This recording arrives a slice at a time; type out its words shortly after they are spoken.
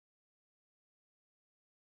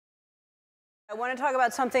I want to talk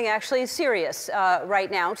about something actually serious right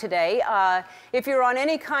now, today. If you're on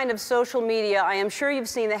any kind of social media, I am sure you've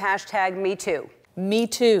seen the hashtag #MeToo. Me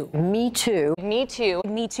too. Me too. Me too.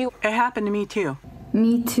 Me too. It happened to me too.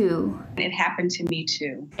 Me too. It happened to me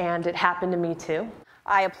too. And it happened to me too.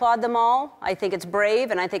 I applaud them all. I think it's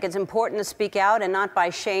brave, and I think it's important to speak out and not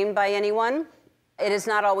be shamed by anyone. It is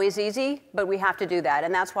not always easy, but we have to do that.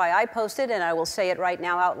 And that's why I posted, and I will say it right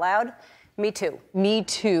now out loud, Me Too. Me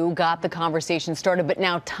Too got the conversation started, but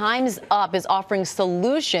now Time's Up is offering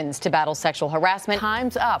solutions to battle sexual harassment.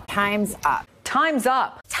 Time's Up. Time's up. Time's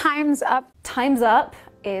up. Time's Up. Time's Up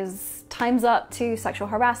is time's up to sexual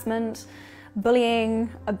harassment, bullying,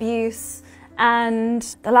 abuse,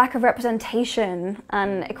 and the lack of representation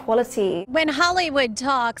and equality. When Hollywood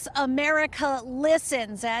talks, America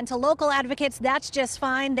listens, and to local advocates, that's just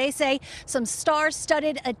fine. They say some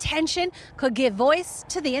star-studded attention could give voice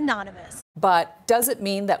to the anonymous. But does it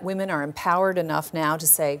mean that women are empowered enough now to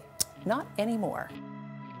say, not anymore?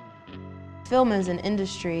 Film as an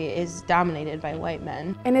industry is dominated by white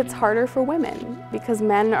men. And it's harder for women because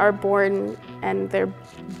men are born and they're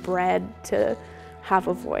bred to have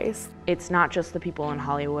a voice. It's not just the people in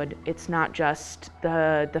Hollywood. It's not just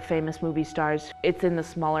the famous movie stars. It's in the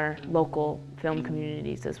smaller local film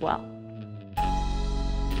communities as well.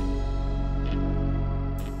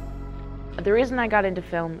 The reason I got into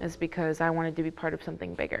film is because I wanted to be part of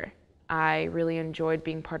something bigger. I really enjoyed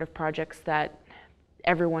being part of projects that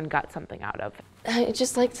everyone got something out of. I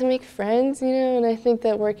just like to make friends, and I think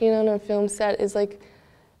that working on a film set is like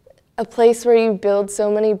a place where you build so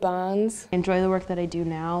many bonds. I enjoy the work that I do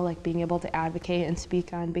now, like being able to advocate and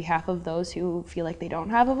speak on behalf of those who feel like they don't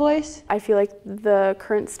have a voice. I feel like the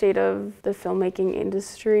current state of the filmmaking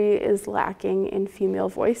industry is lacking in female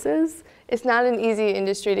voices. It's not an easy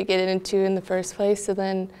industry to get into in the first place, so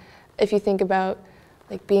then if you think about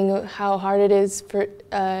how hard it is for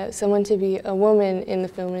someone to be a woman in the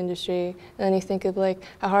film industry, and then you think of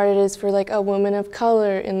how hard it is for a woman of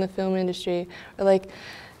color in the film industry, or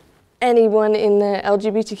anyone in the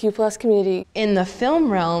LGBTQ+ community. In the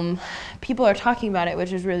film realm, people are talking about it,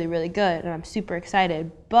 which is really, really good, and I'm super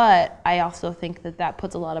excited, but I also think that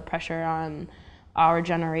puts a lot of pressure on our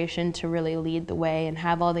generation to really lead the way and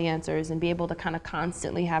have all the answers and be able to kind of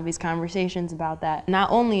constantly have these conversations about that.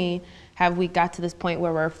 Not only have we got to this point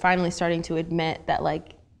where we're finally starting to admit that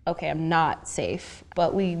okay, I'm not safe,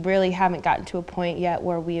 but we really haven't gotten to a point yet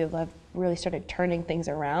where we have really started turning things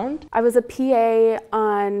around. I was a PA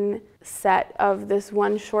on set of this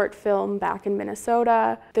one short film back in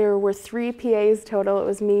Minnesota. There were 3 PAs total. It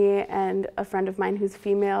was me and a friend of mine who's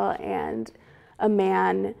female and a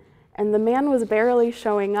man. And the man was barely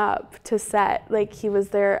showing up to set. He was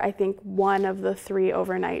there, I think, one of the 3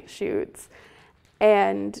 overnight shoots.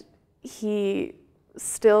 And he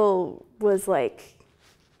still was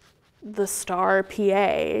the star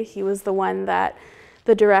PA. He was the one that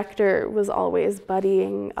the director was always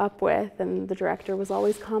buddying up with, and the director was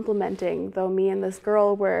always complimenting, though me and this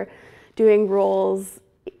girl were doing roles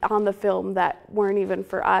on the film that weren't even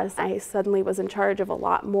for us. I suddenly was in charge of a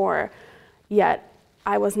lot more, yet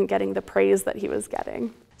I wasn't getting the praise that he was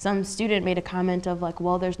getting. Some student made a comment of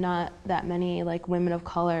well, there's not that many women of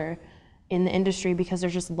color in the industry because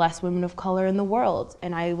there's just less women of color in the world.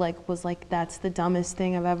 And I was that's the dumbest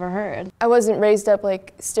thing I've ever heard. I wasn't raised up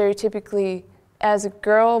stereotypically as a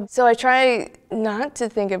girl, so I try not to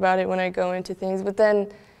think about it when I go into things, but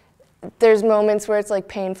then there's moments where it's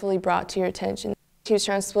painfully brought to your attention. He was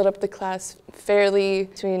trying to split up the class fairly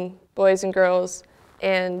between boys and girls,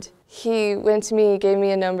 and he went to me, gave me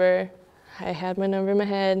a number. I had my number in my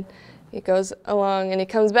head. He goes along and he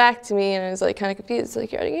comes back to me, and I was kind of confused. You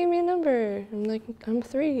already gave me a number. I'm I'm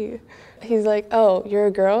 3. He's oh, you're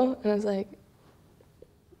a girl? And I was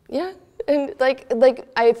yeah. And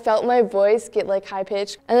I felt my voice get high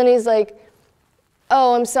pitched. And then he's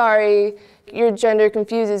oh, I'm sorry, your gender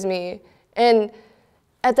confuses me. And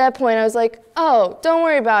at that point I was oh, don't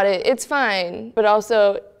worry about it, it's fine. But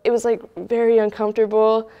also it was very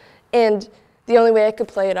uncomfortable, and the only way I could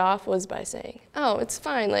play it off was by saying, oh, it's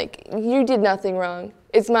fine, you did nothing wrong.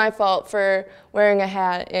 It's my fault for wearing a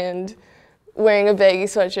hat and wearing a baggy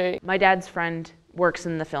sweatshirt. My dad's friend works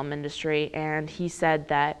in the film industry, and he said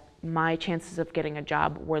that my chances of getting a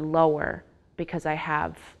job were lower because I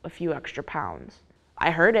have a few extra pounds.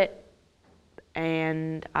 I heard it,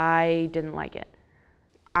 and I didn't like it.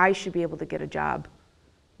 I should be able to get a job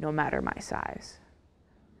no matter my size.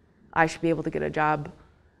 I should be able to get a job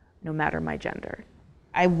no matter my gender.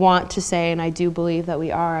 I want to say, and I do believe that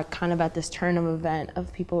we are kind of at this turn of event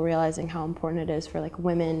of people realizing how important it is for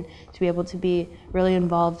women to be able to be really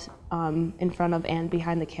involved in front of and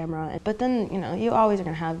behind the camera. But then, you know, you always are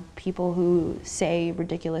gonna have people who say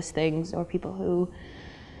ridiculous things or people who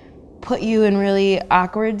put you in really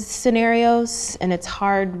awkward scenarios, and it's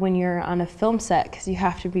hard when you're on a film set because you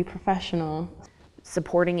have to be professional.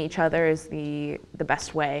 Supporting each other is the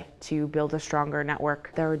best way to build a stronger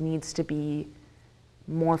network. There needs to be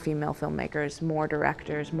more female filmmakers, more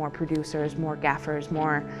directors, more producers, more gaffers,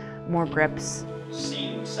 more grips.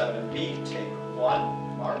 Scene 7B, take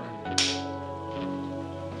 1, Mark.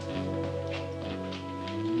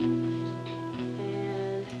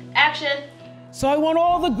 And action. So I want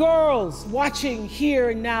all the girls watching here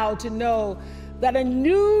and now to know that a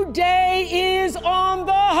new day is on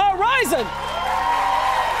the horizon.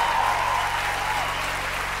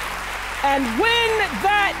 And when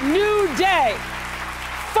that new day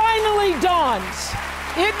finally dawns,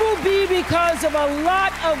 it will be because of a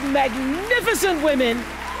lot of magnificent women,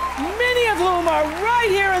 many of whom are right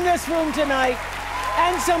here in this room tonight,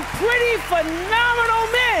 and some pretty phenomenal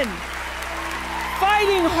men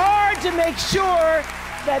fighting hard to make sure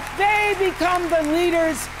that they become the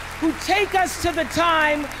leaders who take us to the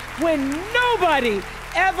time when nobody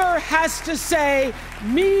ever has to say,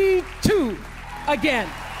 "Me too," again.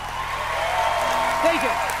 Thank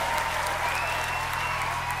you.